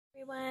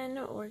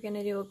everyone, we're going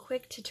to do a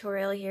quick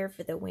tutorial here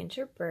for the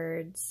Winter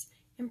Birds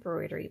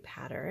embroidery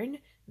pattern.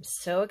 I'm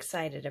so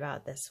excited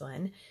about this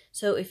one.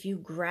 So if you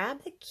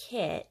grab the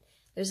kit,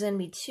 there's going to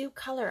be two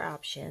color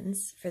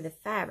options for the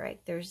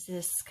fabric. There's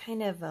this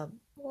kind of a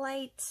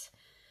light,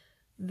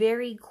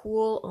 very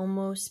cool,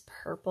 almost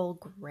purple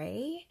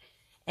gray,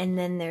 and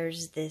then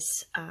there's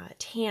this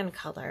tan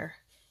color.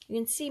 You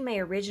can see my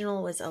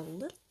original was a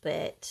little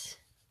bit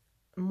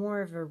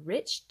more of a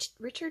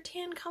richer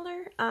tan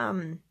color.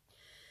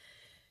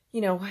 You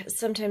know,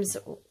 sometimes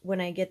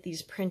when I get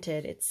these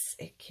printed,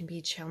 it can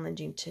be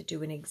challenging to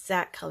do an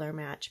exact color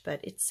match, but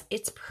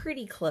it's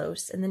pretty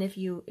close. And then if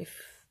you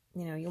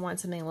know you want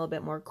something a little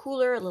bit more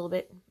cooler, a little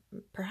bit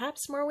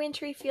perhaps more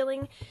wintry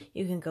feeling,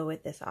 you can go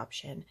with this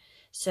option.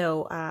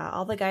 So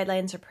all the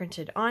guidelines are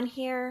printed on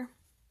here.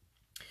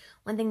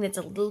 One thing that's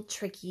a little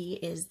tricky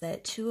is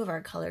that two of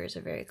our colors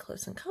are very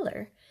close in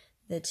color,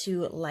 the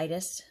two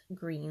lightest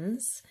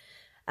greens.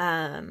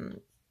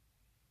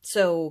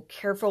 So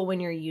careful when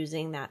you're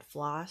using that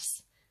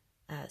floss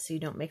so you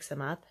don't mix them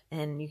up.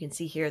 And you can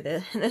see here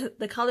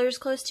the color is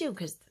close too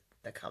because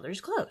the color's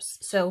close.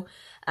 So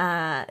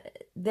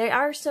they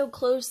are so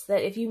close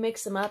that if you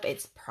mix them up,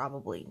 it's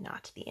probably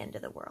not the end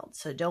of the world.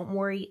 So don't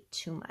worry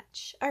too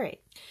much. All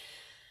right.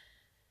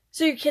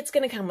 So your kit's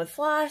going to come with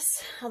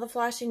floss, all the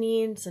floss you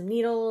need, some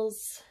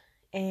needles,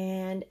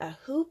 and a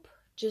hoop,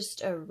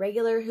 just a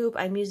regular hoop.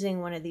 I'm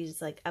using one of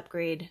these like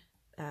upgrade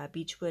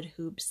beechwood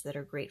hoops that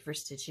are great for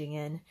stitching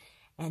in.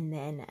 And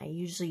then I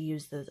usually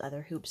use those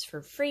other hoops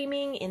for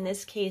framing. In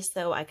this case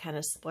though, I kind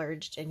of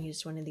splurged and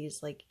used one of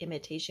these like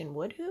imitation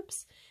wood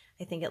hoops.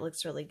 I think it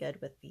looks really good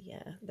with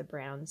the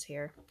browns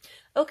here.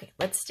 Okay,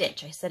 let's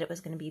stitch. I said it was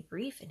going to be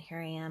brief and here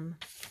I am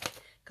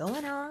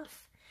going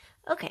off.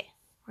 Okay,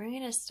 we're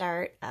going to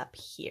start up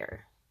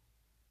here.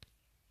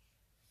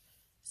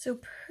 So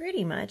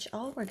pretty much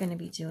all we're going to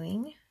be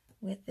doing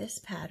with this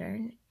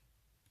pattern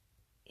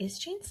is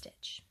chain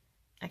stitch.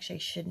 Actually, I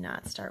should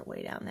not start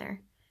way down there.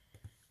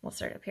 We'll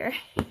start up here.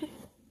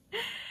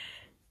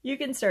 You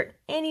can start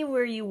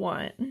anywhere you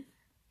want.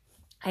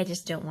 I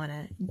just don't want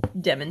to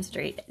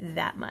demonstrate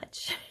that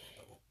much.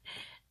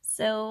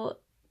 So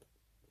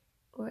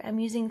I'm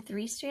using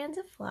 3 strands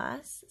of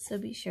floss, so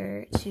be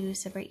sure to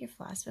separate your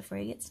floss before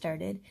you get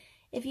started.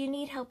 If you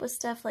need help with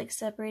stuff like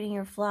separating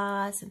your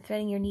floss and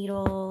threading your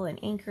needle and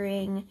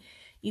anchoring,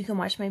 you can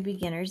watch my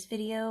beginner's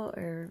video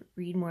or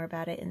read more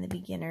about it in the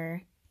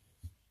beginner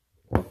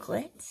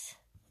booklet,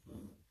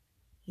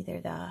 either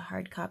the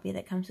hard copy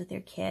that comes with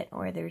your kit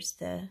or there's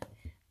the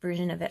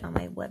version of it on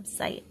my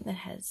website that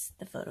has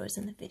the photos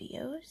and the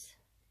videos.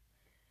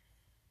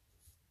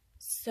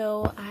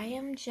 So I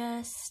am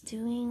just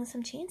doing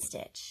some chain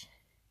stitch.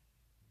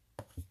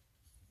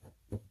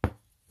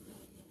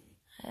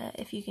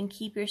 If you can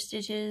keep your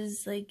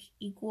stitches like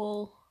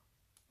equal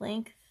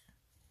length,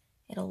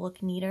 it'll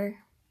look neater.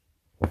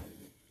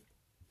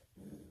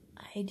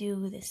 I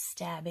do the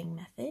stabbing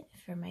method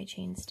for my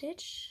chain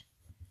stitch,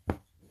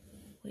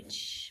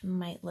 which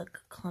might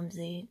look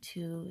clumsy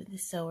to the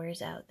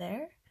sewers out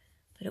there,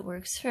 but it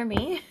works for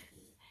me.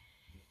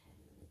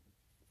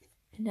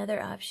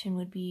 Another option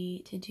would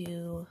be to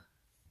do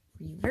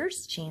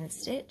reverse chain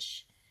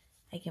stitch.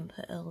 I can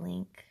put a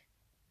link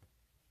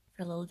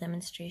for a little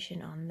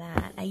demonstration on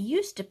that. I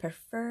used to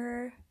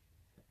prefer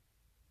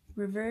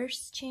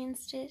reverse chain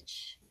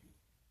stitch,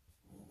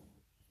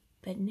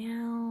 but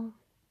now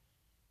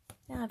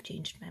I've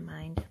changed my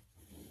mind,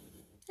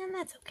 and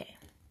that's okay.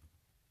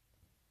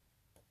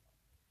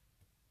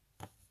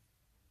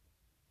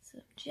 So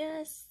I'm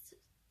just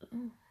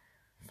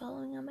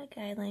following on my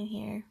guideline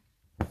here.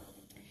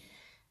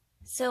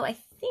 So I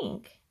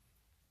think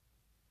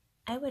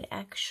I would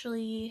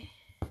actually,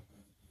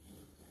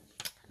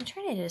 I'm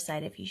trying to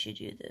decide if you should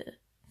do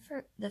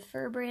the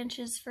fir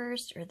branches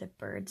first or the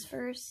birds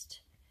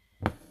first.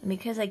 And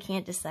because I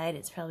can't decide,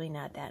 it's probably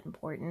not that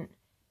important.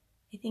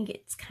 I think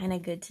it's kind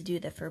of good to do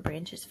the fir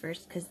branches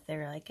first because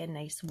they're like a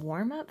nice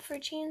warm-up for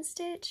chain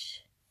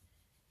stitch.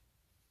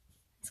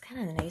 It's kind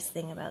of the nice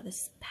thing about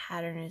this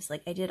pattern is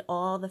like I did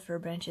all the fir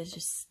branches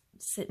just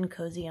sitting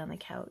cozy on the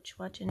couch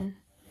watching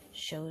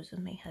shows with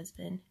my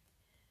husband.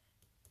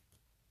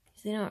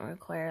 Because they don't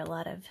require a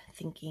lot of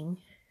thinking.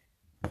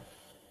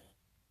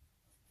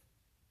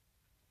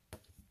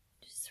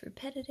 Just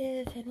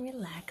repetitive and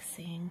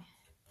relaxing.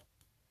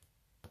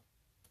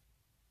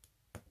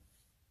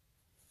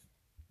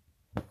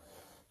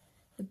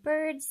 The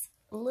birds,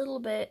 a little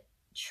bit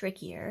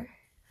trickier.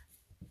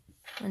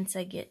 Once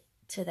I get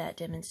to that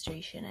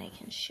demonstration, I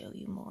can show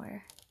you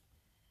more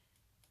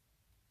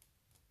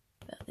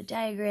about the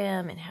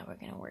diagram and how we're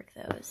going to work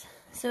those.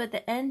 So at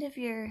the end of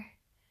your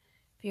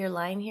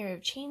line here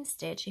of chain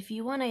stitch, if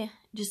you want to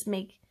just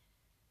make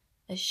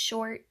a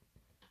short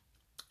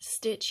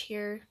stitch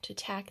here to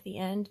tack the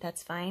end,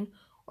 that's fine.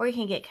 Or you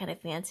can get kind of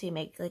fancy and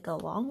make like a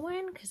long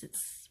one because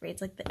it's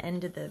like the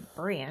end of the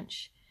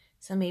branch.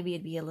 So maybe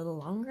it'd be a little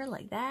longer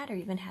like that, or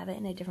even have it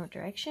in a different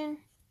direction.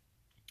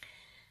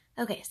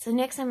 Okay, so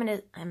next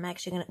I'm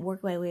actually gonna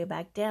work my way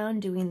back down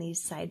doing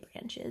these side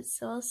branches.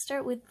 So I'll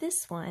start with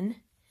this one.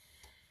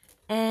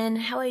 And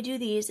how I do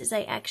these is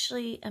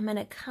I'm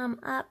gonna come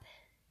up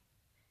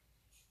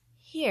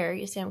here.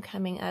 You see I'm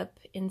coming up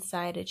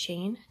inside a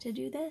chain to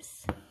do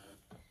this.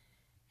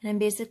 And I'm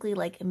basically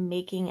like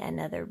making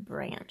another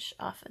branch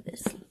off of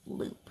this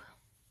loop.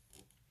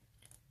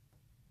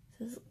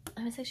 So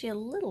I was actually a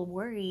little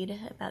worried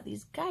about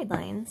these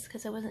guidelines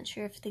because I wasn't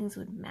sure if things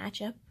would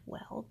match up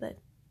well, but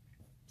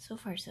so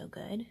far so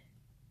good.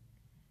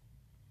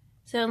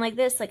 So like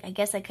this, like I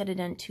guess I could have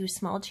done 2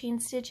 small chain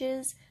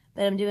stitches,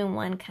 but I'm doing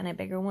one kind of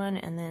bigger one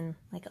and then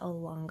like a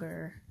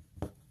longer,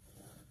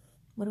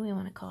 what do we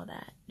want to call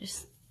that?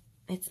 Just,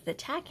 it's the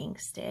tacking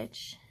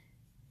stitch.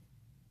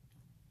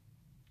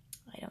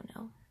 I don't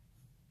know.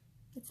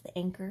 It's the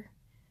anchor.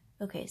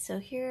 Okay, so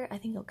here I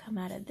think it'll come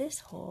out of this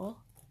hole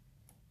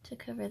to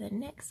cover the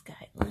next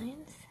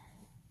guidelines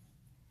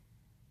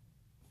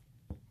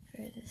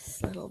for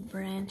this little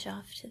branch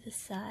off to the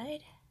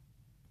side.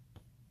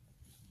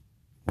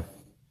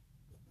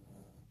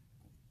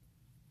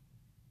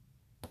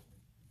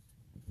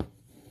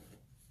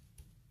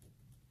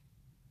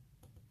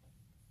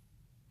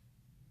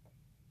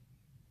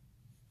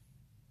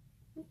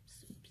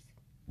 Oops, oops.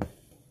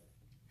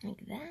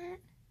 Like that.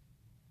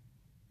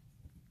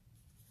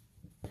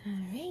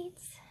 Alright.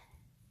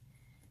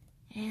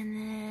 And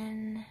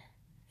then,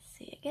 let's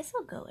see, I guess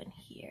I'll go in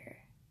here.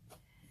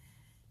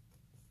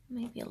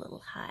 Might be a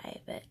little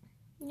high, but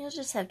you'll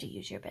just have to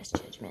use your best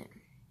judgment.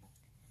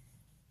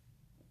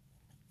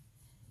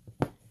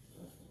 I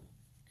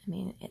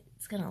mean,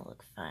 it's gonna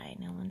look fine.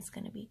 No one's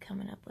gonna be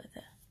coming up with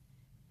a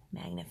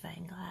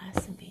magnifying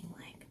glass and being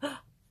like, oh,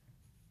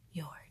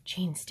 your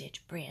chain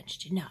stitch branch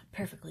did not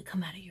perfectly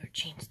come out of your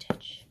chain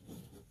stitch.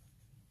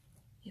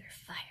 You're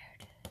fired.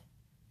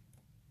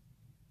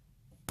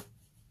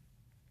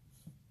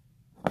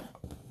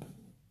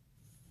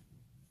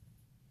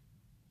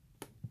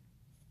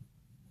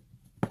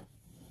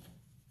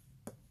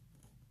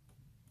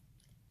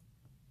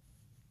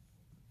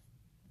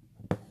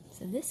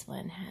 So this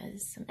one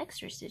has some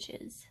extra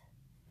stitches.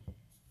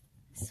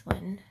 This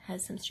one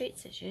has some straight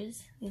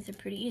stitches. These are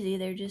pretty easy.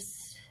 They're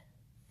just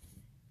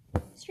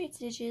straight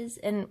stitches.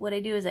 And what I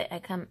do is I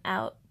come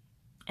out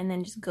and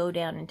then just go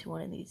down into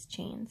one of these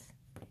chains,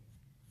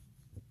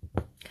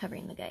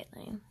 covering the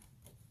guideline.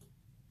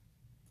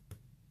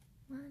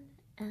 1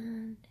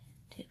 and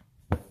 2.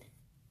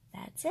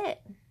 That's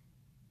it.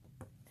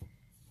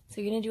 So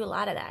you're gonna do a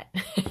lot of that.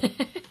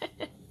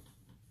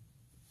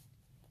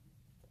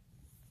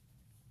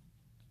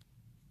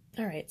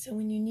 Alright, so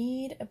when you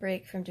need a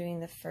break from doing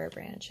the fir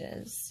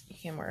branches, you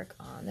can work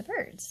on the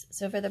birds.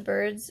 So for the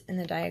birds in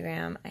the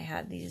diagram, I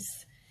had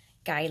these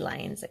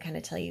guidelines that kind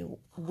of tell you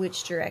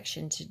which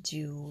direction to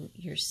do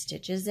your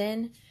stitches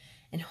in.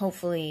 And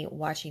hopefully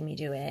watching me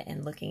do it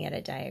and looking at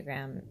a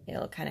diagram,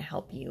 it'll kind of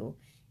help you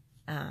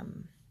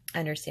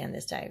understand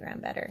this diagram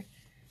better.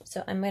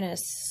 So I'm going to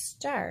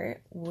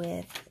start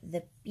with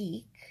the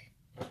beak.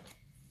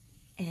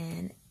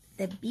 And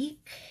the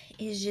beak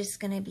is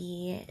just going to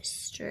be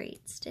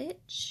straight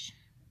stitch.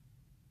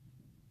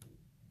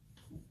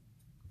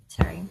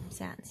 Sorry,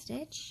 satin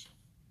stitch.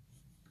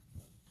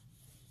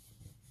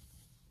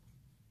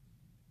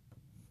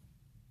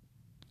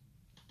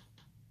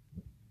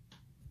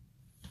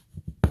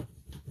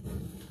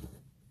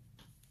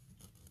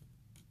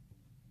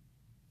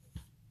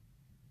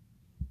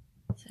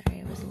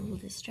 Sorry, I was a little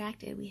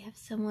distracted. We have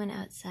someone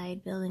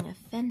outside building a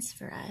fence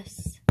for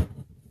us.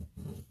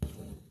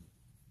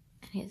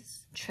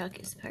 His truck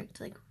is parked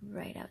like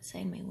right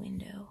outside my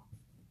window.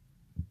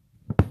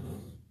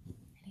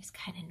 And he's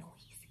kind of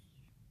noisy.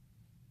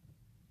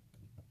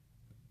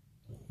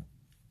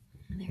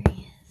 There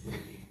he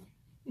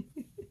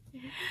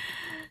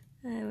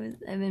is.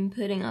 I've been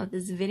putting off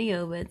this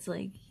video, but it's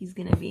like he's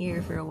gonna be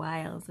here for a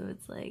while, so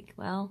it's like,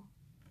 well,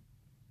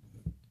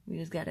 we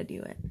just gotta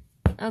do it.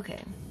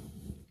 Okay.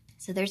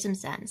 So there's some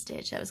satin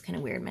stitch. That was kind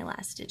of weird. My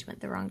last stitch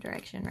went the wrong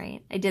direction,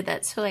 right? I did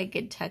that so I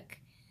could tuck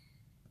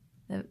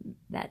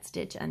that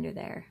stitch under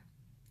there.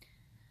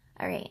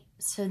 All right,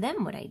 so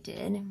then what I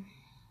did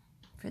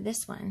for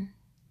this one,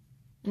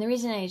 and the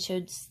reason I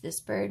chose this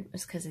bird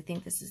was because I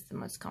think this is the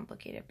most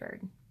complicated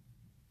bird.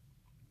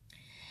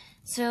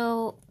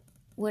 So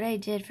what I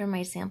did for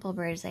my sample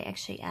bird is I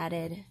actually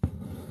added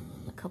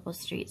a couple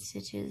straight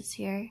stitches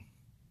here.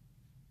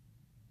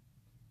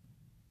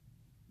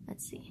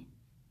 Let's see.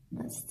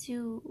 Let's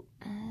do,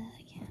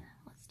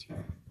 let's do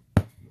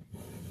that.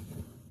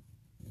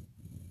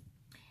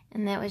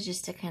 And that was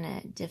just to kind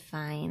of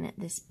define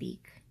this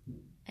beak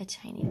a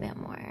tiny bit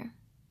more.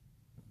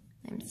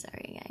 I'm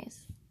sorry,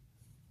 guys.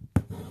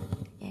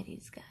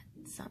 Eddie's got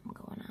something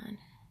going on.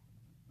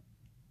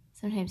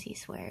 Sometimes he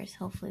swears.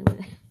 Hopefully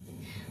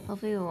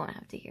we won't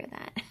have to hear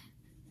that.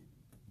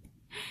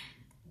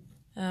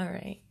 All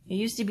right. It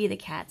used to be the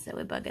cats that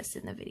would bug us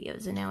in the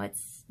videos, and now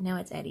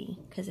it's Eddie,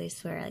 because I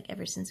swear, like,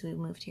 ever since we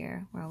moved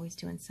here, we're always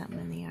doing something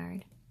in the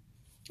yard.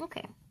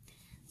 Okay,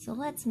 so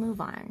let's move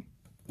on.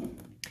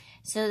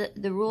 So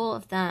the rule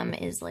of thumb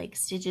is like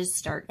stitches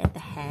start at the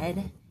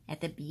head,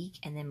 at the beak,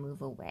 and then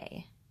move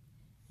away.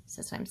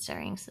 So that's why I'm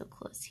starting so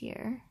close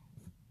here.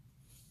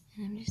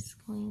 And I'm just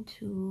going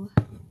to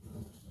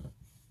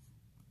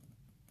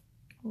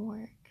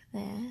work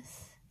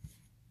this.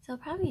 So I'll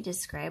probably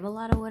describe a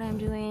lot of what I'm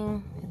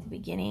doing at the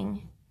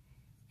beginning,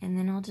 and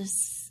then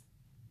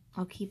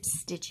I'll keep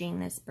stitching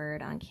this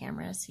bird on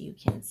camera so you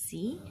can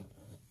see,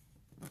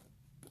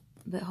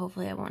 but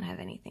hopefully I won't have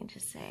anything to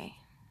say.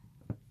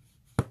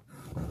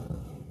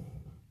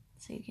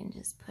 So you can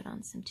just put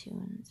on some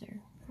tunes or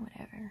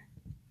whatever.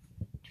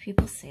 Do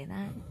people say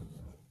that?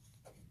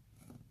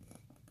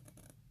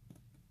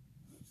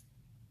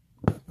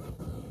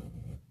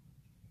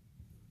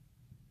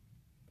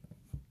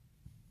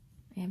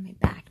 I have my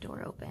back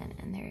door open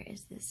and there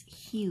is this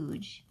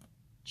huge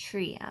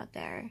tree out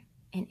there,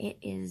 and it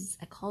is,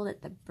 I call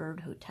it the bird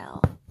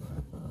hotel.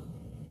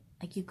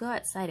 Like you go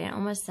outside and it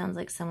almost sounds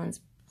like someone's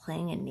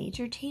playing a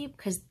nature tape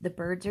because the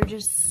birds are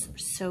just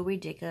so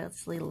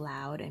ridiculously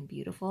loud and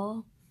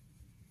beautiful.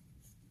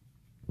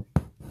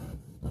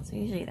 So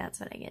usually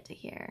that's what I get to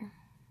hear.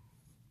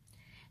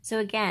 So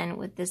again,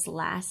 with this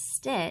last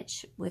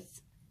stitch,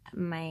 with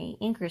my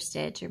anchor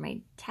stitch or my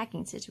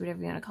tacking stitch,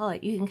 whatever you want to call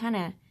it, you can kind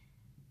of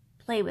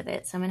play with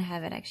it. So I'm going to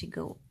have it actually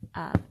go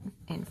up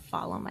and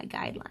follow my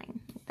guideline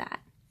like that.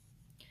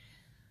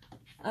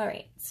 All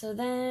right, so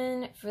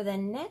then for the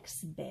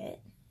next bit,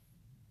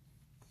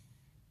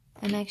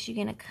 I'm actually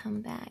going to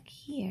come back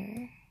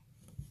here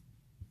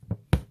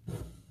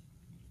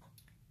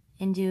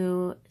and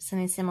do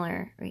something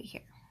similar right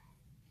here.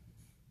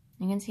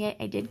 You can see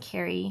I did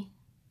carry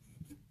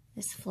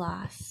this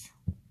floss,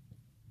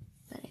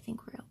 but I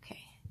think we're okay.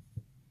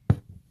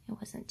 It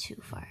wasn't too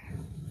far.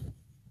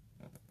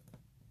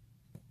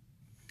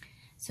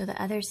 So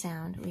the other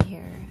sound we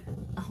hear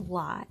a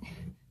lot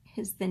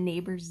is the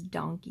neighbor's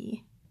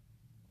donkey.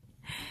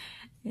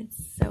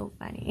 It's so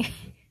funny.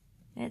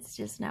 It's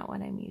just not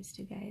what I'm used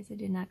to, guys. I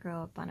did not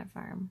grow up on a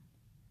farm.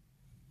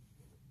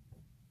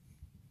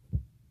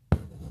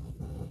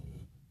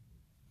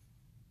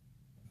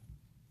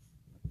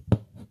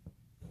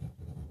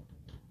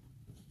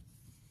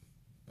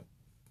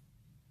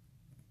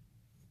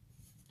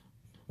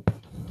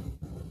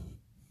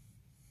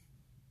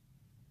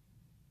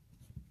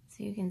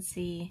 So you can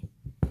see,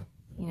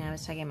 you know, I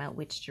was talking about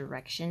which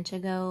direction to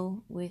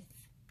go with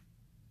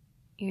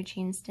your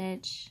chain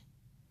stitch.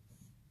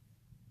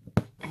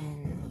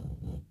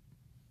 And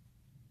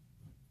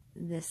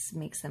this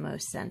makes the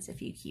most sense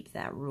if you keep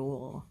that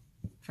rule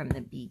from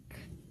the beak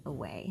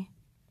away.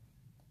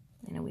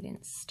 I know we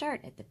didn't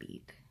start at the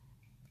beak.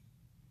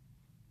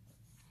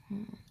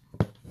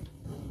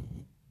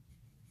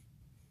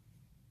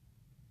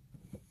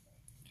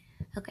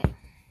 Okay,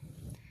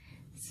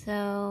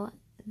 so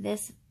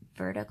this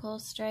vertical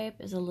stripe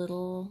is a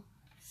little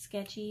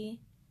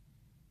sketchy.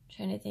 I'm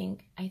trying to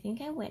think. I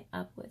think I went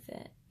up with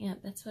it. Yeah,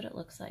 that's what it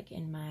looks like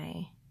in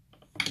my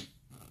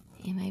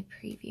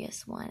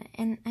previous one.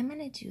 And I'm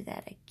gonna do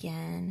that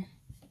again.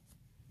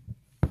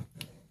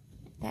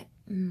 That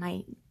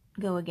might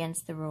go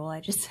against the rule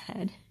I just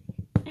said.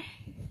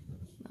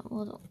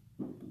 Well,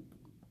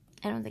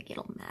 I don't think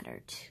it'll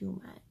matter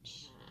too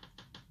much.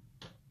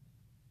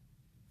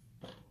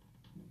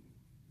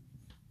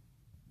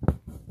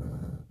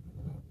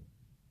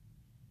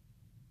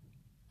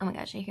 Oh my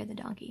gosh, I hear the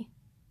donkey.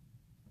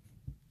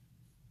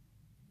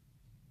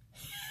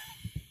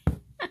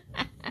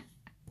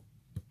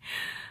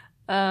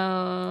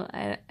 Oh,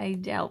 I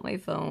doubt my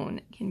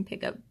phone can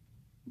pick up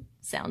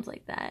sounds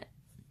like that.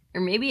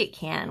 Or maybe it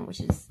can, which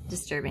is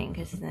disturbing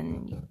because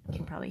then you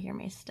can probably hear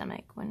my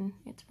stomach when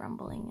it's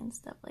rumbling and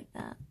stuff like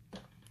that.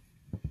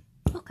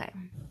 Okay,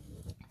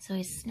 so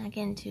I snuck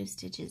in 2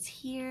 stitches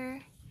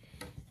here.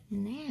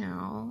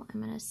 Now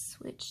I'm going to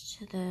switch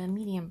to the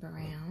medium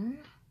brown,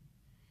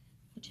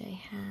 which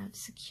I have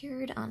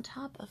secured on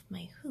top of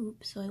my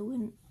hoop so I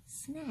wouldn't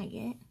snag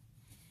it.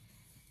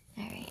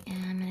 Alright,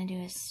 and I'm going to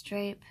do a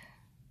stripe.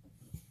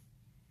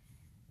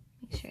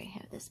 Make sure I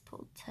have this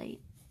pulled tight.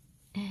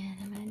 And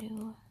I'm going to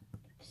do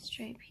a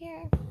stripe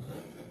here.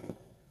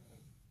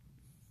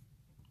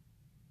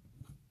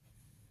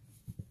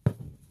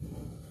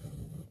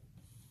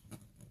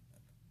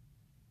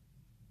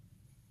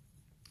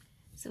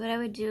 So what I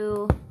would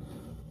do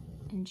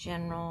in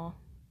general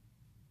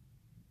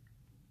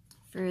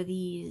for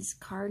these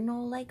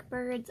cardinal-like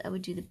birds, I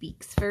would do the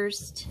beaks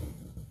first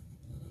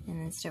and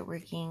then start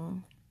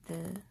working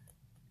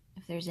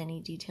if there's any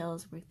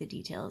details, work the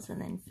details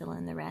and then fill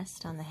in the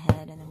rest on the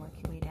head and then work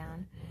your way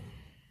down.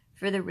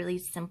 For the really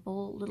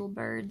simple little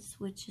birds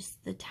with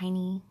just the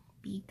tiny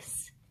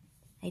beaks,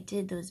 I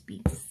did those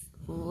beaks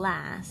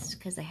last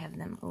because I have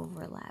them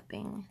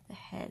overlapping the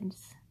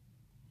heads.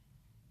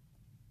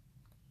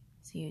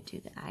 So you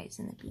do the eyes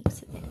and the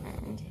beaks at the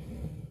end.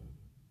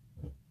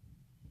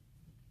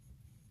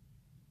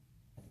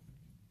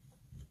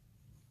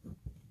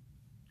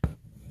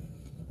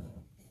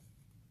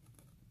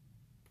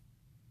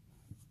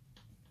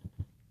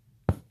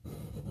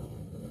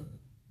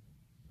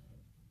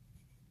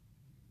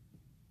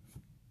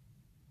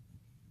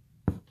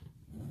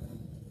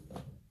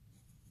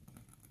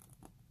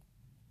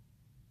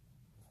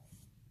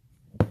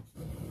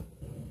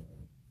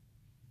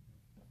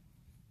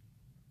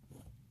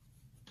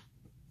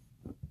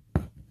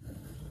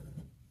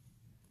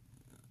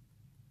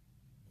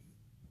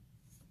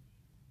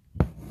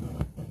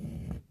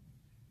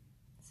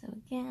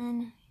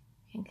 again.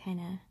 You can kind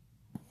of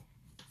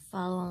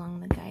follow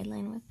along the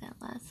guideline with that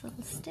last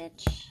little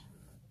stitch.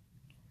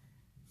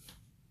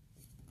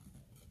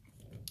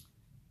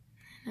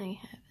 And I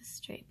have a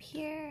stripe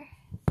here.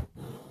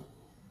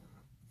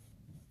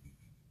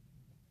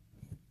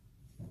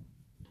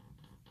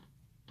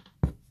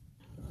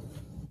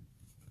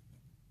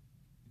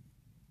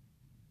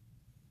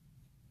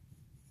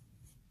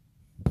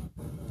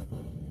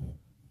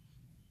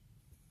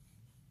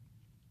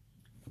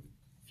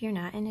 If you're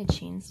not in a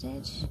chain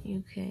stitch,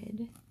 you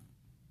could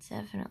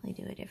definitely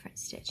do a different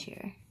stitch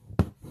here.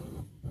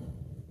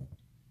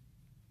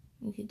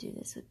 You could do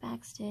this with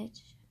back stitch,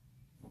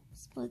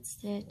 split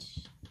stitch.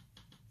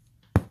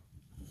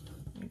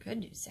 You could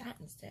do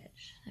satin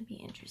stitch. That'd be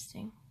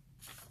interesting.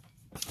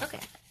 Okay,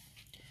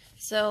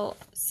 so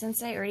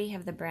since I already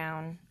have the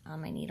brown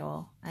on my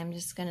needle, I'm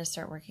just going to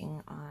start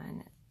working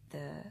on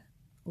the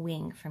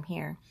wing from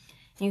here.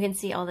 You can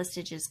see all the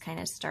stitches kind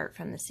of start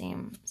from the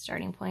same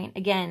starting point.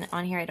 Again,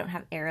 on here I don't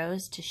have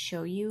arrows to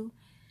show you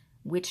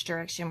which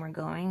direction we're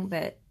going,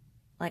 but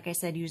like I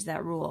said, use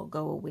that rule,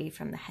 go away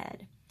from the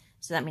head.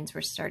 So that means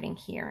we're starting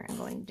here and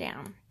going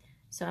down.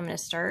 So I'm going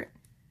to start,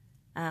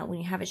 when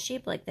you have a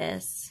shape like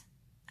this,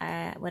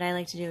 what I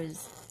like to do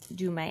is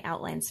do my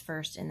outlines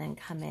first and then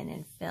come in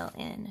and fill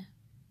in.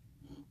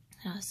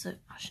 So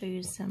I'll show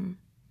you some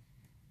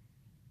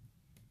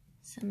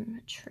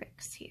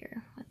tricks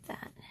here with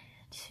that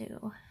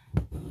too.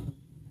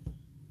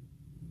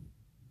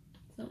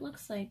 So it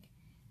looks like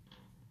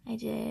I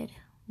did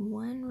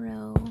 1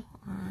 row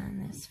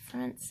on this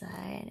front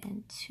side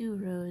and 2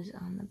 rows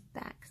on the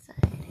back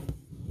side.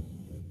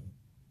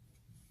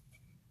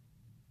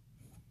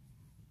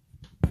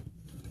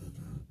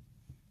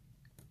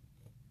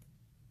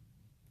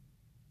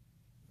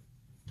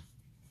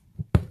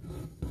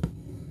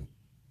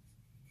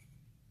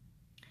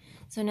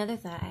 So another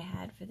thought I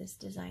had for this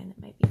design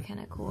that might be kind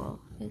of cool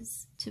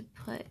is to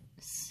put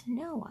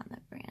snow on the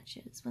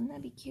branches. Wouldn't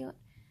that be cute?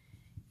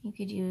 You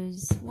could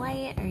use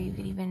white, or you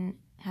could even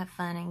have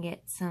fun and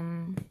get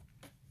some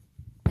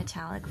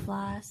metallic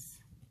floss.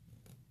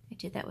 I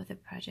did that with a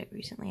project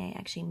recently. I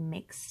actually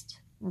mixed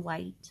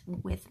white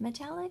with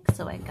metallic,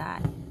 so I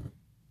got...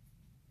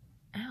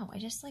 Ow, I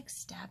just like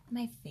stabbed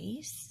my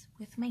face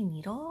with my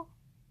needle?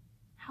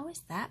 How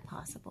is that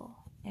possible?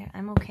 There,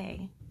 I'm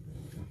okay.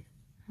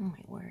 Oh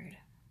my word.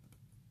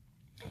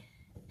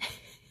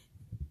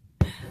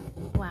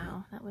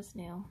 Wow, that was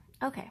new.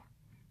 Okay,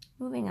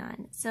 moving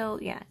on. So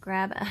yeah,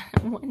 grab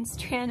 1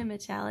 strand of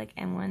metallic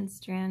and 1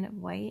 strand of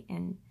white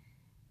and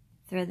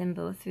thread them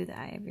both through the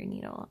eye of your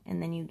needle.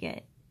 And then you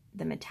get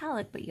the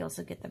metallic, but you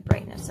also get the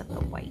brightness of the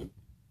white.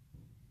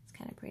 It's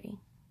kind of pretty.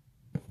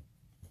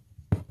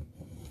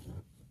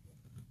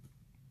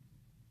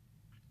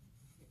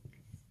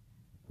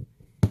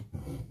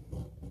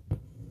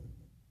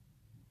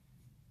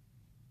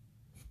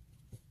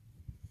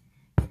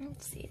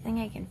 Let's see, I think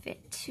I can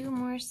fit 2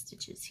 more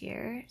stitches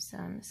here, so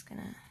I'm just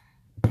gonna,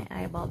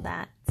 I eyeballed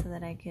that so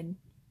that I could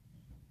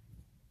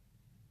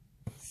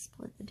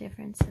split the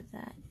difference of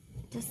that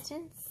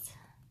distance.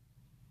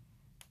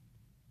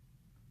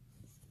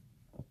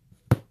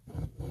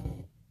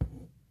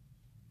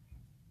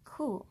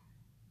 Cool.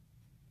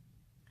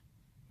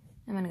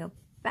 I'm gonna go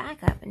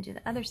back up and do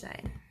the other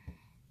side,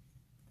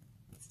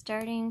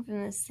 starting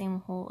from the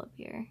same hole up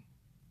here,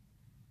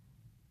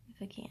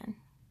 if I can.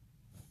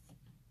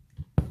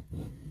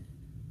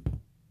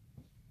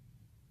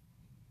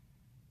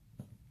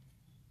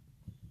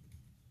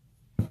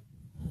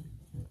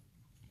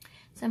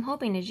 So I'm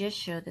hoping to just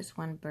show this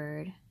one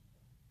bird.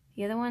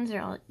 The other ones are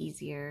all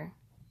easier.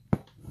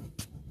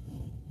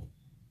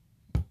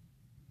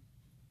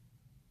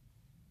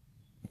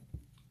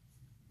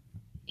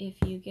 If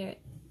you get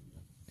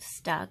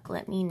stuck,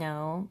 let me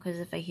know,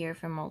 because if I hear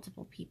from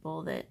multiple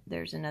people that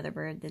there's another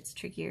bird that's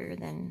trickier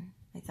than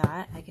I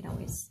thought, I can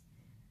always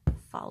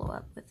follow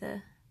up with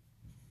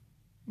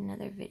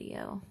another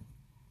video.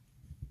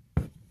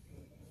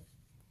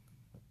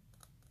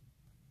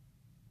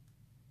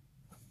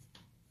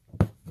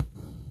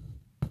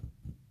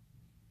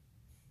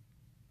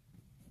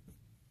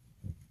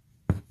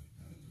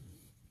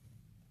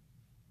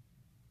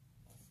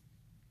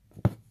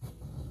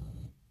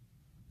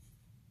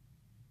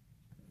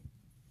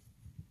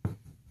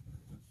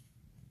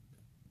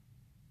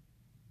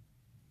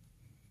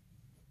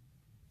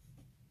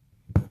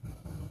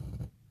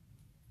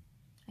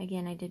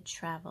 Again, I did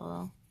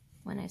travel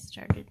when I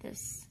started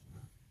this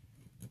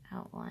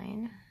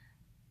outline.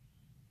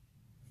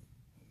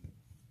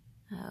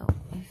 Oh,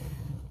 if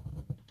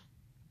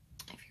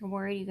you're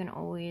worried, you can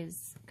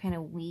always kind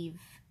of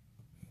weave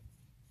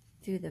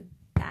through the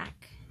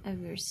back of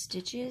your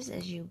stitches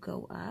as you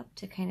go up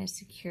to kind of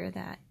secure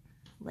that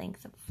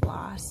length of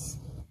floss.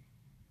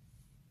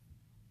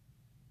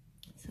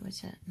 So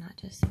it's not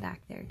just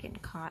back there getting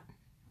caught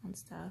on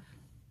stuff.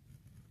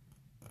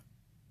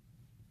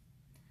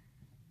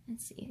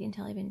 Let's see, you can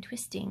tell I've been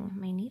twisting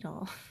my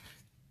needle.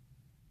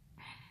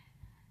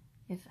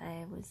 If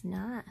I was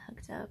not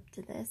hooked up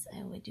to this,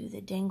 I would do the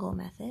dangle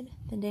method.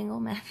 The dangle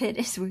method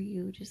is where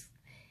you just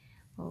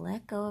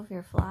let go of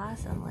your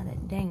floss and let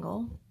it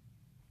dangle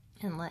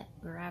and let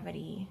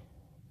gravity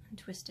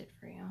twist it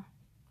for you.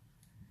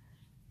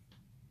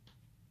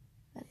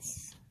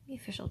 That's the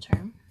official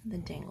term, the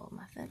dangle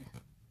method.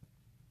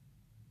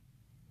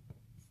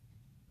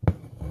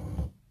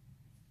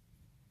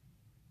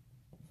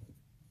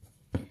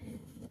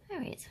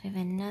 Alright, so I have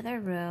another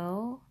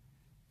row.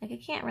 Like I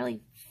can't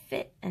really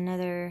fit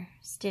another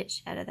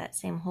stitch out of that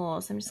same hole,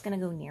 so I'm just going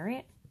to go near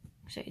it.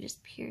 So I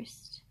just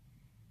pierced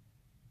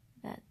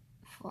that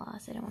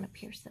floss. I don't want to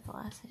pierce the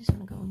floss, I just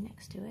want to go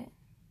next to it.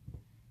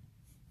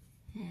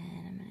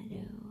 And I'm going to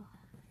do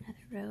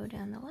another row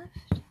down the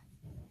left.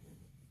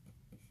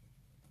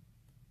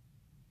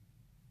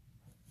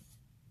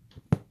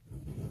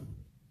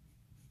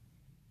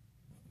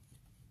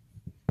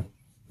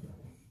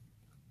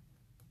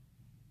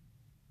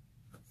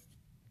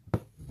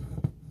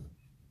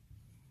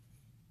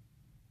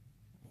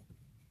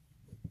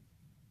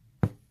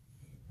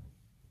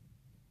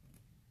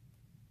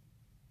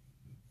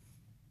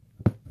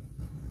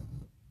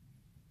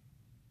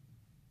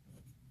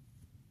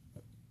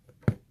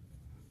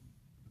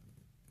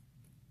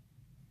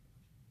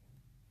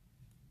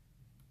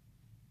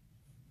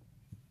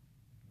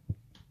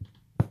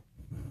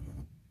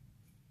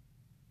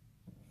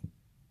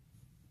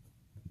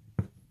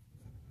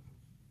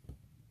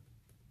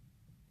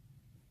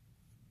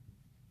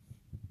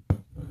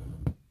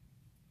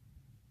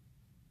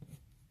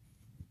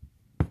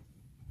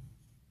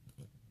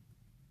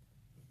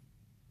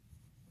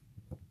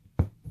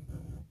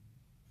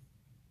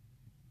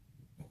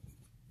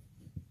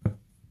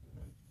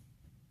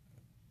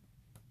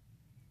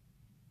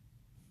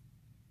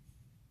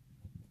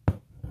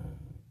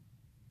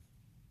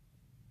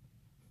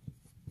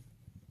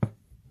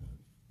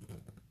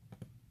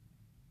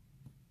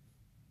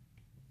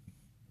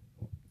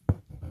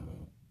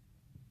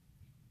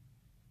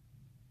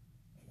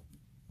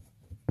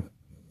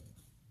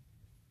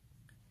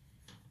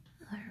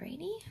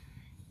 Alrighty,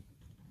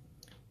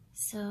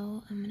 so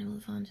I'm going to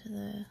move on to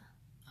the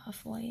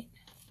off-white.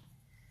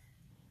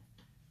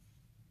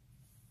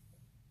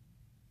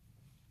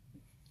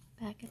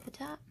 Back at the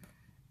top.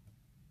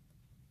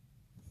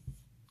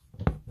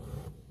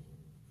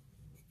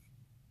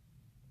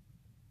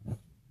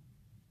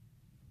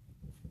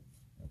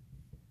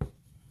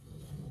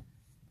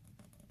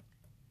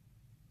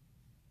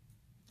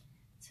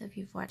 So if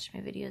you've watched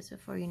my videos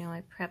before, you know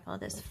I prep all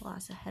this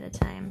floss ahead of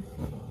time,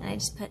 and I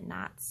just put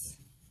knots.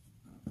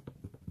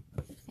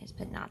 I just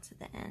put knots at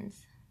the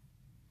ends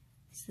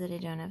so that I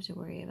don't have to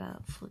worry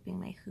about flipping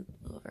my hoop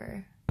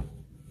over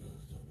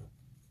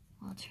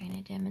while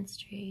trying to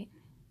demonstrate.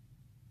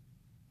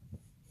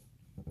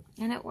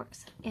 And it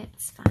works.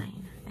 It's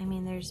fine. I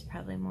mean, there's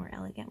probably more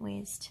elegant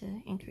ways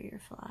to anchor your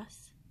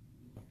floss,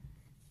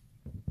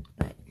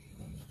 but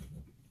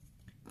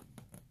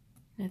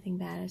nothing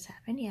bad has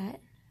happened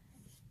yet.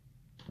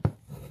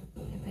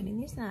 I'm putting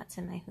these knots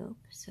in my hoop,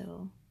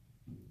 so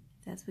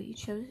if that's what you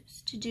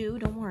chose to do,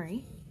 don't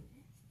worry.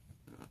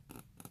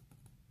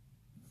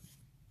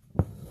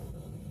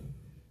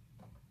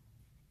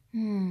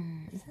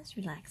 Is this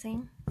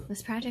relaxing?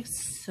 This project's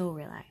so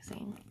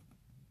relaxing.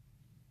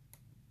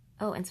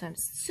 Oh, and so I'm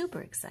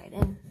super excited.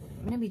 I'm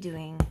going to be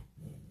doing,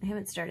 I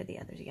haven't started the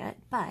others yet,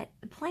 but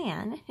the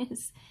plan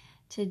is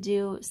to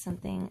do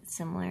something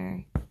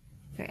similar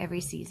for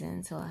every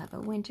season. So I'll have a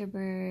winter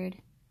bird,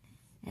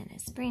 and a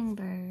spring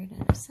bird,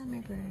 and a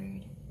summer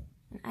bird.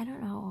 And I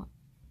don't know,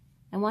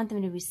 I want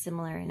them to be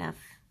similar enough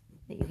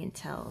that you can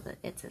tell that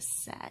it's a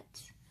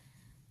set.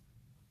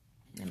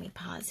 Let me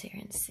pause here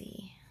and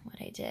see what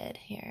I did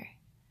here.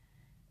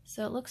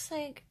 So it looks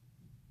like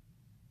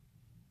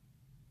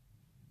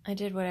I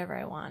did whatever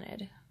I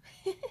wanted.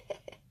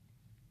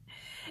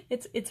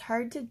 It's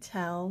hard to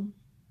tell.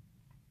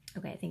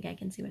 Okay, I think I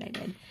can see what I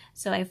did.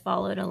 So I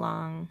followed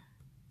along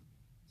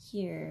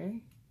here,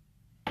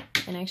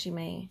 and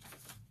actually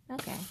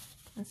okay,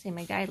 let's see,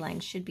 my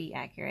guidelines should be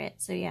accurate.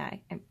 So yeah,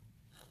 I'm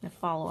gonna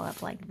follow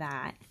up like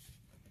that.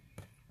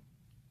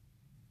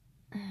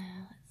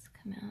 Let's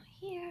come out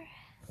here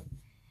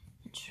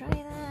and try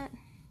that.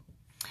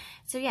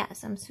 So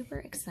yes, I'm super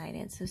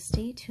excited. So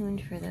stay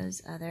tuned for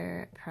those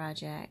other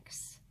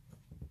projects.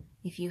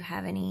 If you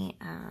have any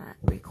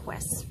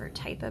requests for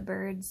type of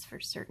birds for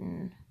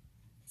certain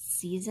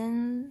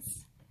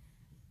seasons,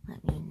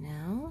 let me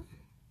know.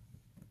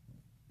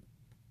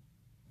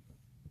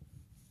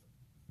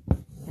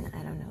 And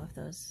I don't know if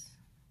those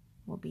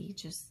will be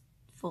just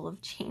full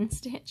of chain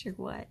stitch or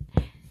what.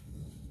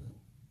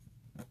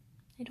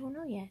 I don't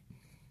know yet.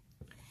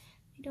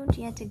 They don't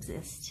yet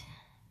exist.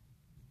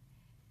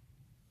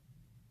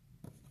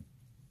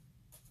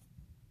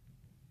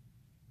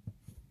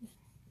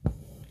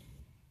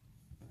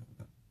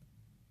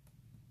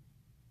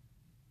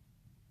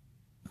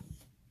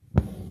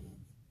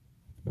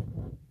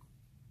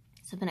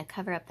 So I'm going to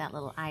cover up that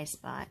little eye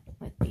spot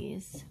with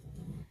these.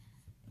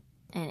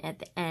 And at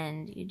the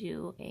end, you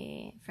do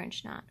a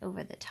French knot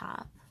over the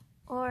top,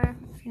 Or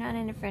if you're not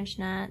into French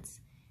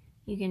knots,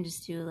 you can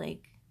just do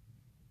like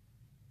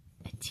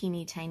a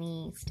teeny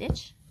tiny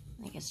stitch,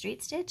 like a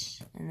straight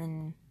stitch, and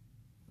then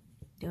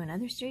do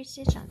another straight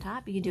stitch on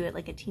top. You can do it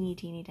like a teeny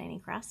tiny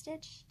cross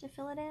stitch to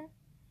fill it in.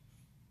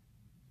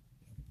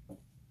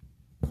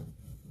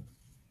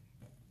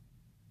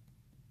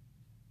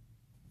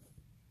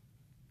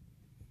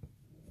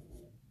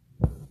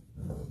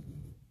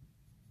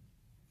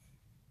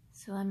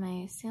 So on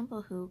my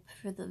sample hoop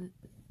for the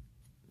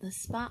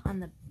spot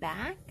on the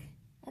back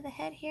of the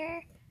head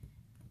here,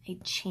 I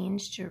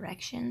changed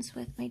directions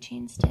with my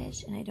chain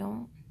stitch, and I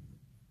don't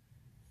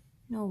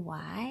know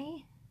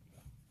why,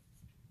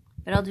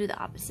 but I'll do the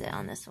opposite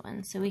on this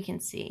one so we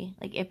can see.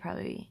 Like, it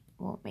probably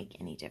won't make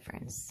any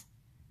difference.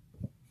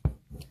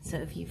 So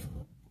if you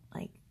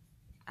like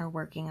are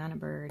working on a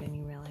bird and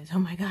you realize, oh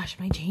my gosh,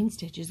 my chain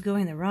stitch is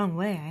going the wrong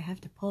way, I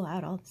have to pull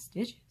out all the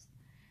stitches.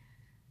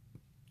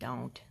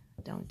 Don't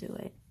do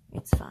it.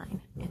 It's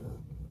fine.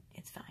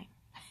 It's fine.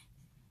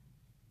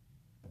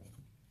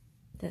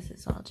 This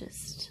is all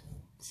just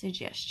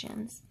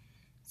suggestions.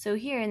 So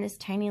here in this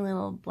tiny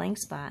little blank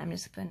spot, I'm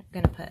just going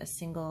to put a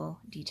single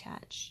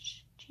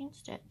detached chain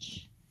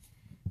stitch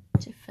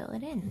to fill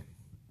it in.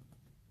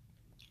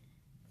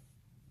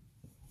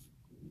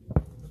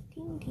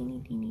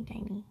 Teeny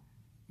tiny.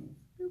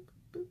 Boop,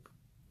 boop.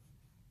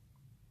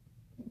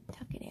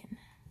 Tuck it in.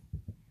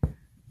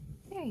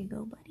 There you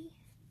go, buddy.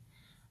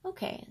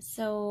 Okay,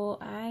 so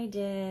I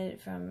did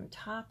from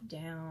top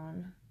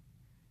down.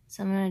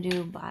 So I'm going to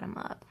do bottom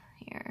up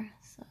here.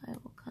 So I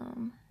will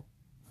come.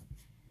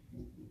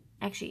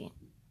 Actually,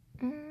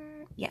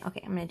 yeah,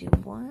 okay, I'm going to do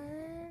one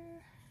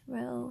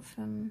row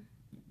from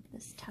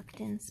this tucked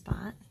in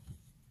spot.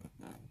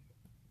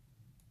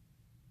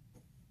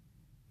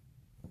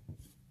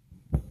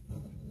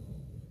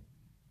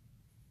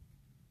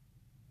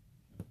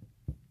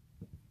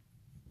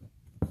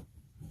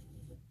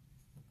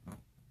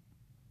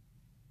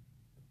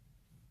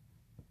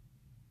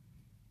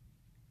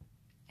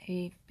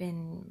 I've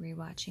been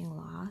rewatching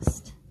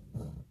Lost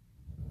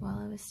while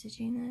I was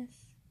stitching this,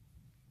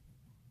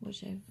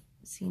 which I've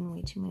seen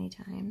way too many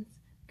times.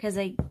 Because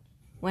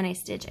when I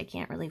stitch, I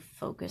can't really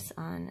focus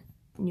on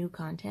new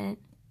content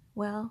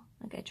well.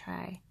 Like, I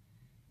try.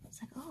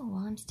 It's like, oh,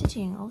 while I'm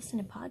stitching, I'll listen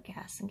to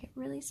podcasts and get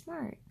really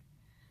smart.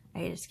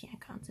 I just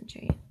can't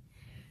concentrate.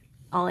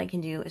 All I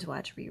can do is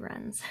watch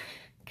reruns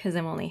because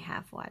I'm only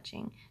half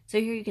watching.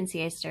 So here you can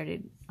see I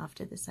started off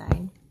to the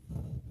side.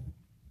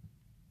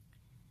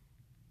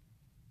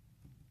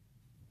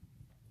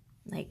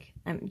 Like,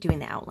 I'm doing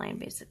the outline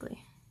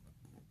basically,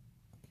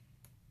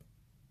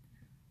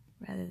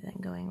 rather than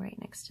going right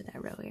next to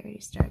that row we already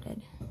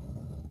started.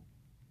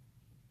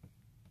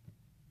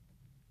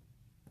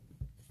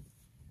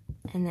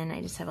 And then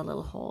I just have a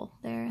little hole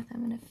there that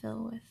I'm going to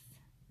fill with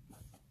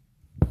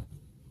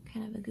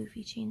kind of a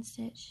goofy chain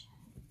stitch.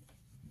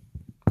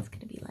 It's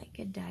going to be like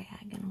a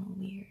diagonal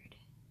weird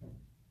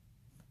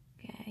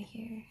guy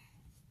here.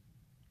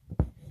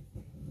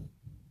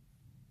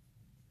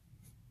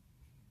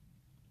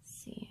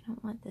 See, I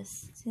don't want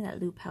this. See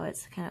that loop, how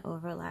it's kind of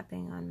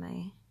overlapping on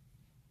my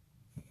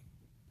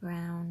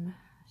brown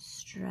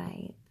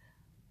stripe.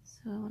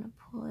 So I want to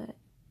pull it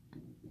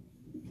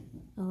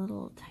a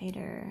little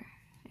tighter.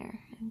 There,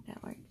 I think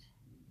that worked.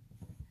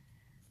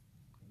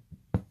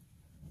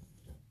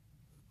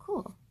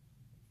 Cool.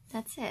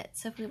 That's it.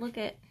 So if we look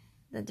at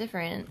the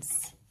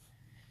difference,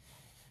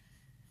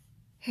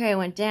 here I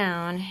went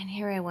down and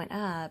here I went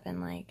up,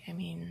 and like, I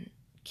mean,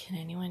 can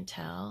anyone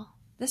tell?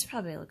 This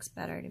probably looks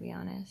better, to be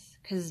honest,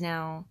 because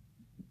now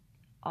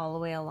all the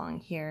way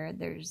along here,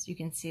 you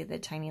can see the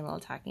tiny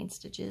little tacking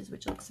stitches,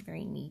 which looks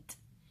very neat.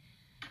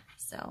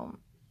 So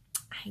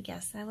I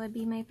guess that would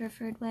be my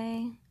preferred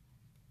way.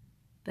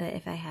 But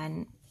if I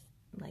hadn't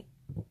like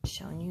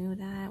shown you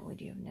that,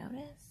 would you have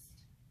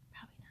noticed?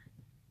 Probably not.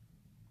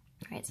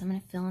 All right, so I'm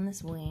gonna fill in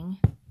this wing.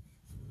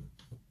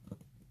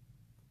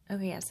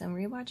 Okay, yeah, so I'm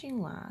rewatching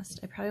Lost.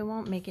 I probably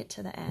won't make it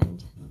to the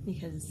end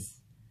because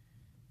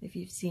if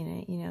you've seen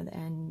it, you know the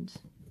end.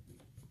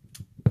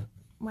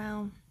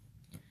 Well,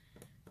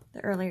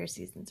 the earlier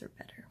seasons are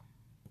better.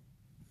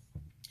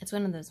 It's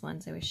one of those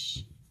ones I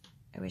wish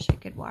I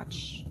could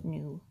watch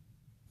new.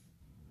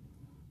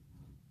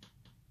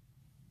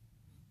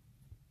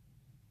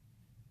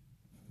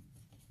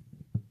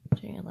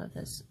 I love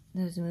those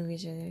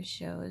movies or those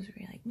shows where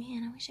you're like,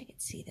 man, I wish I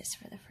could see this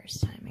for the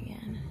first time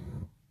again.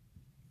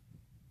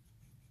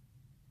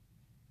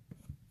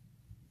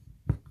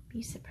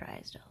 Be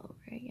surprised all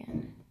over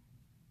again.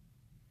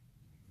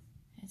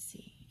 Let's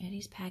see.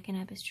 Eddie's packing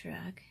up his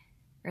truck.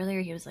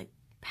 Earlier he was like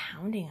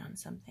pounding on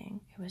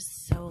something. It was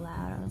so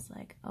loud. I was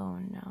like, oh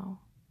no.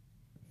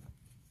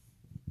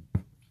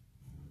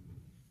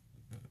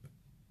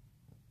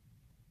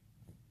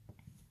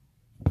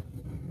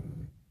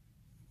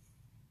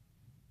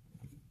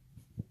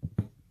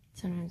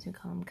 Sometimes we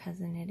call him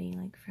Cousin Eddie,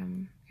 like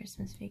from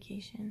Christmas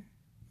Vacation.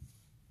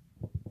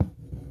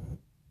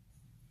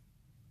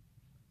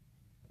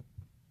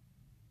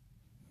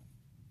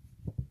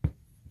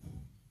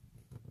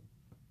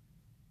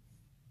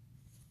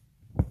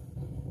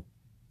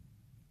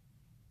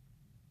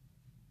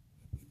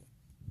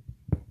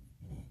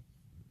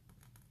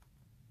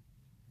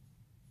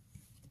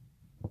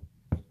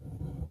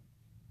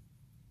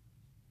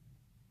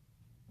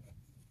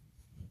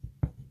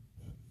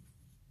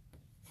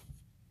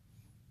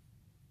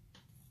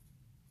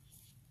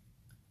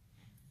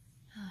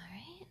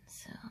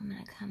 I'm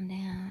gonna come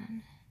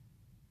down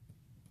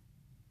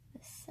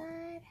this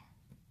side.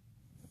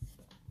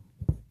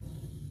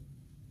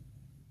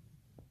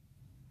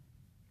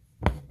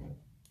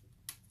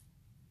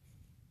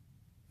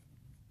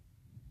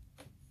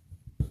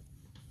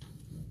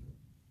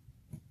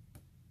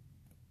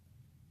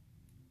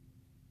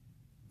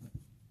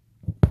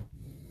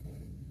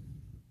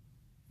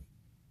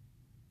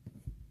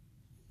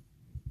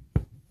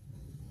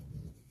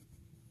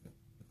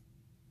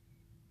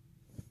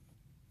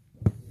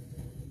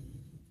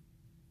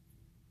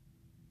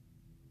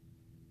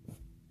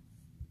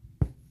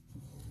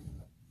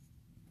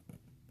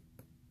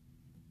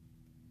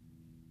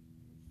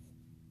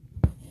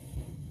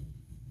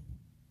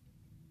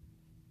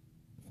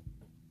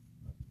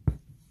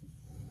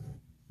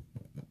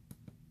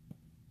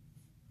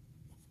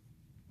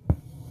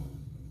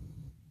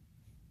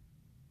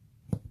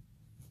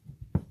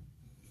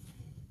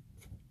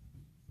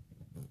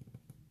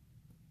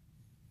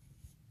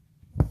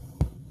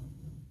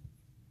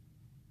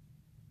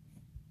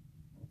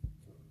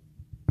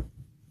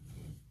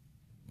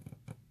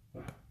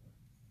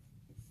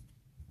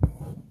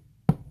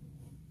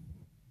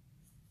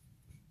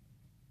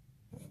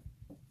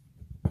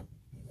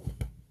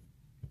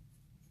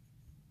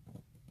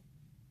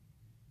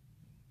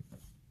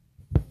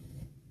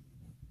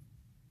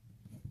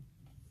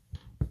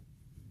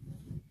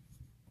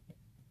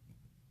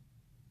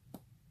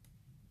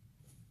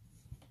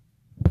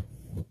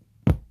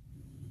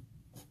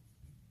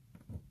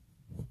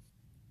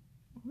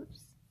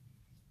 Whoops.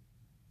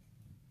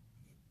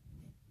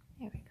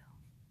 There we go.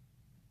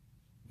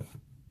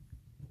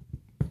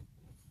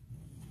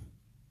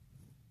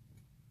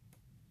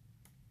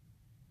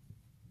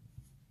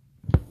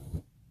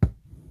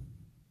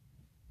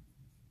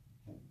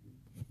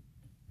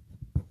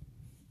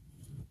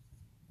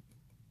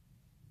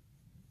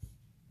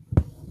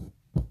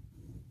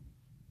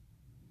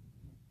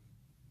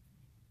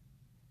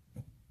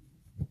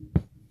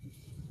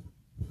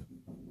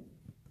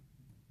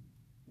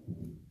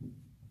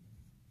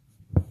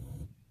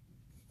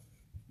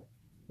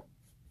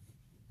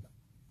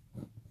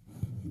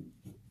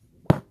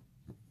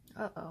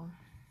 Uh-oh.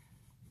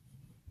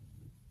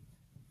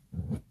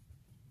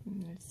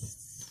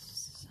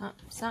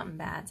 Something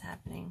bad's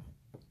happening.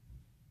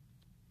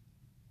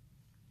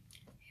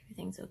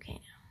 Everything's okay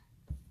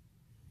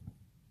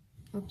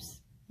now.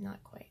 Oops,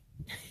 not quite.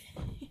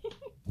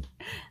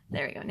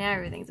 There we go. Now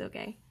everything's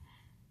okay.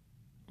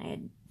 I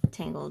had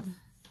tangled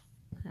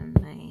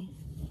my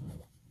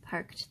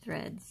parked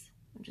threads,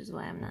 which is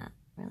why I'm not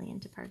really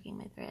into parking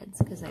my threads,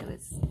 because I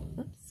was,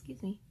 oops,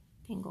 excuse me,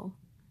 tangle.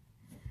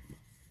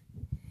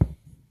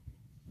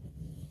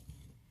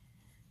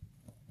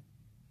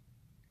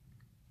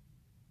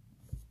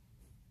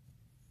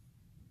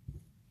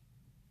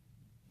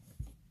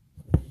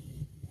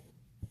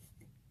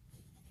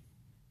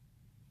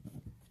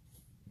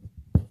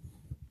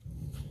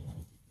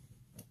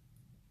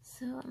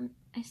 So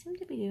I seem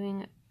to be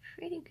doing a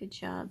pretty good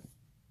job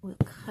with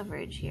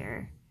coverage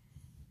here.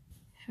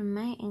 From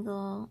my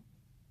angle,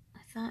 I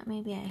thought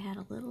maybe I had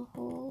a little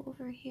hole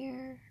over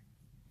here.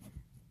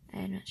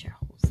 I'm not sure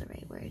hole's the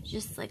right word.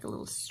 Just like a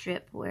little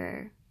strip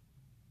where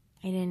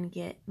I didn't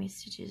get my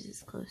stitches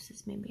as close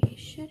as maybe I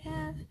should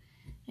have.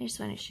 I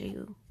just want to show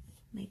you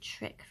my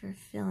trick for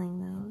filling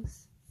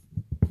those.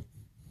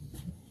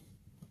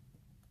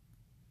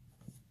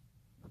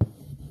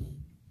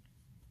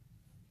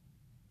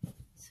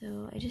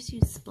 So I just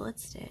use split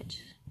stitch,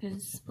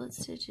 because split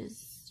stitch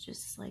is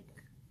just like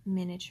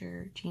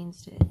miniature chain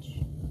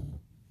stitch,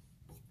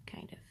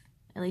 kind of.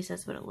 At least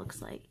that's what it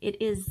looks like.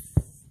 It is,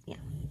 yeah,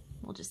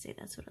 we'll just say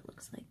that's what it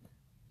looks like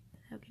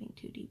without getting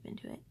too deep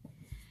into it.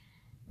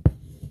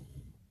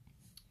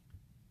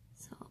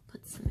 So I'll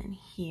put some in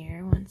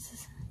here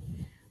once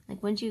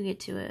you get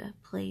to a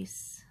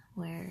place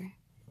where,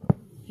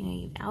 you know,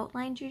 you've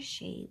outlined your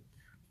shape,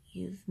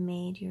 you've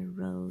made your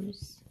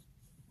rows.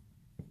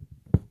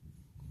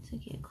 So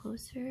get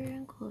closer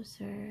and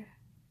closer,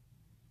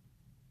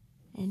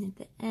 and at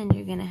the end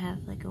you're gonna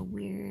have like a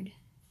weird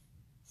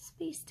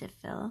space to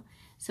fill.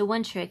 So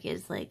one trick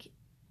is, like,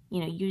 you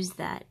know, use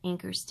that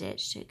anchor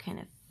stitch to kind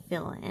of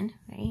fill in,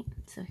 right?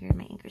 So here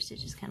my anchor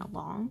stitch is kind of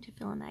long to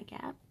fill in that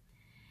gap.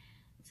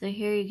 So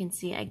here you can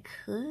see I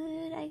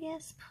could, I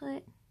guess,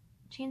 put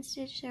chain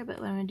stitch there, but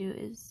what I'm gonna do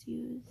is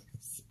use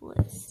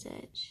split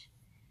stitch.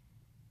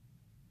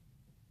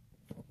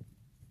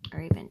 Or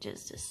even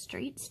just a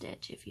straight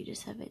stitch if you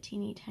just have a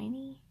teeny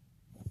tiny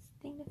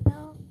thing to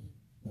fill.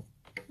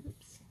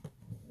 Oops.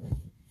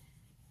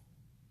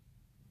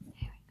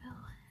 There we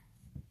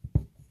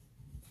go.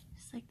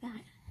 Just like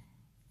that.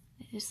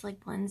 It just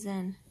like blends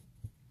in.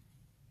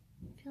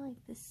 I feel like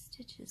this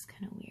stitch is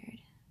kind of weird.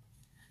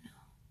 I don't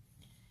know.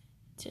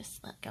 It's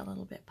just like a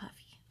little bit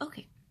puffy.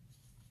 Okay.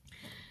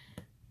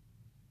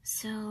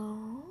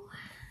 So,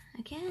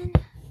 again,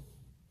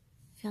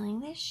 filling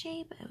this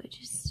shape, I would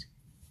just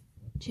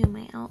do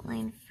my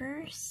outline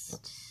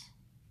first,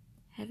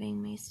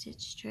 having my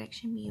stitch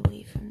direction be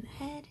away from the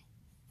head.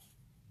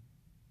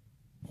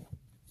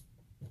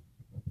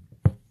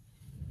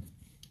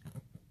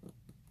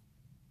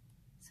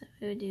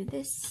 I would do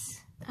this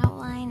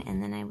outline,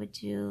 and then I would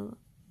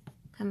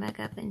come back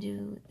up and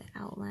do the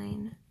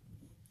outline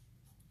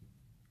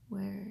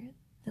where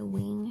the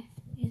wing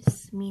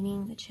is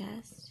meeting the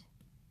chest,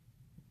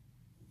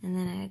 and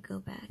then I would go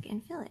back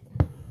and fill it.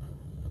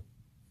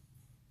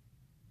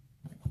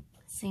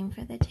 Same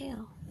for the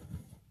tail.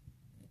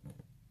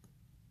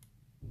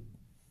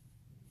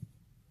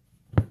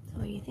 So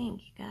what do you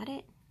think? You got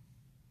it?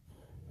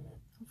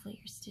 Hopefully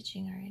you're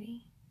stitching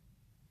already.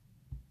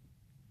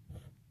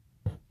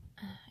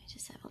 I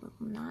just have a little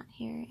knot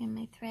here in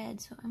my thread,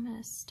 so I'm going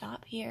to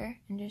stop here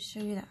and just show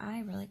you the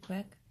eye really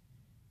quick.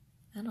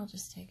 That'll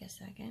just take a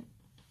second.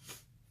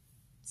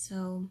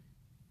 So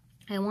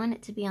I want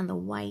it to be on the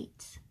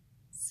white,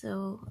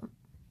 so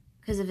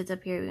because if it's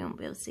up here we won't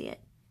be able to see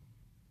it.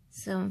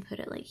 So I'm going to put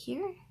it like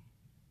here.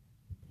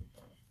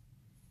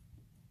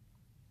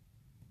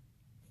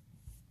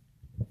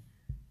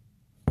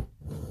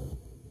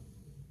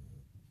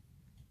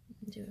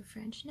 Do a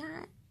French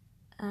knot.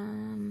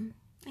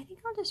 I think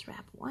I'll just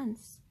wrap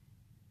once.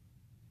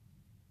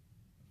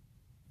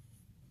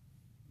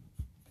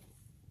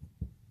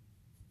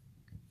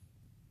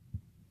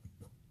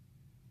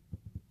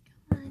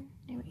 Come on,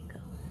 there we go.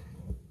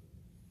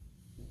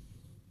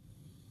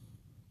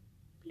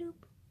 Bloop.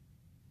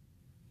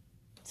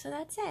 So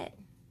that's it.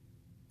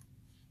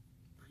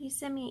 Please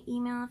send me an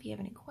email if you have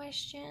any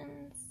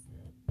questions.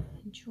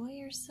 Enjoy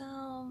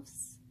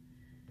yourselves.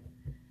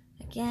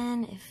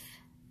 Again, if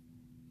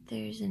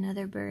there's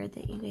another bird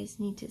that you guys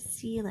need to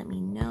see, let me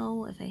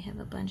know. If I have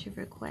a bunch of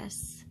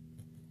requests,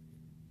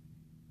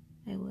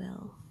 I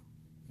will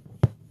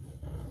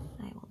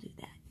do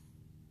that.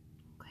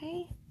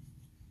 Okay?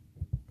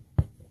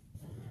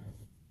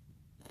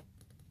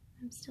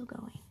 I'm still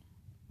going.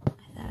 I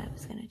thought I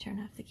was going to turn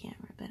off the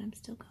camera, but I'm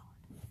still going.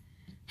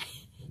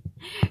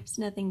 There's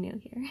nothing new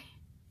here.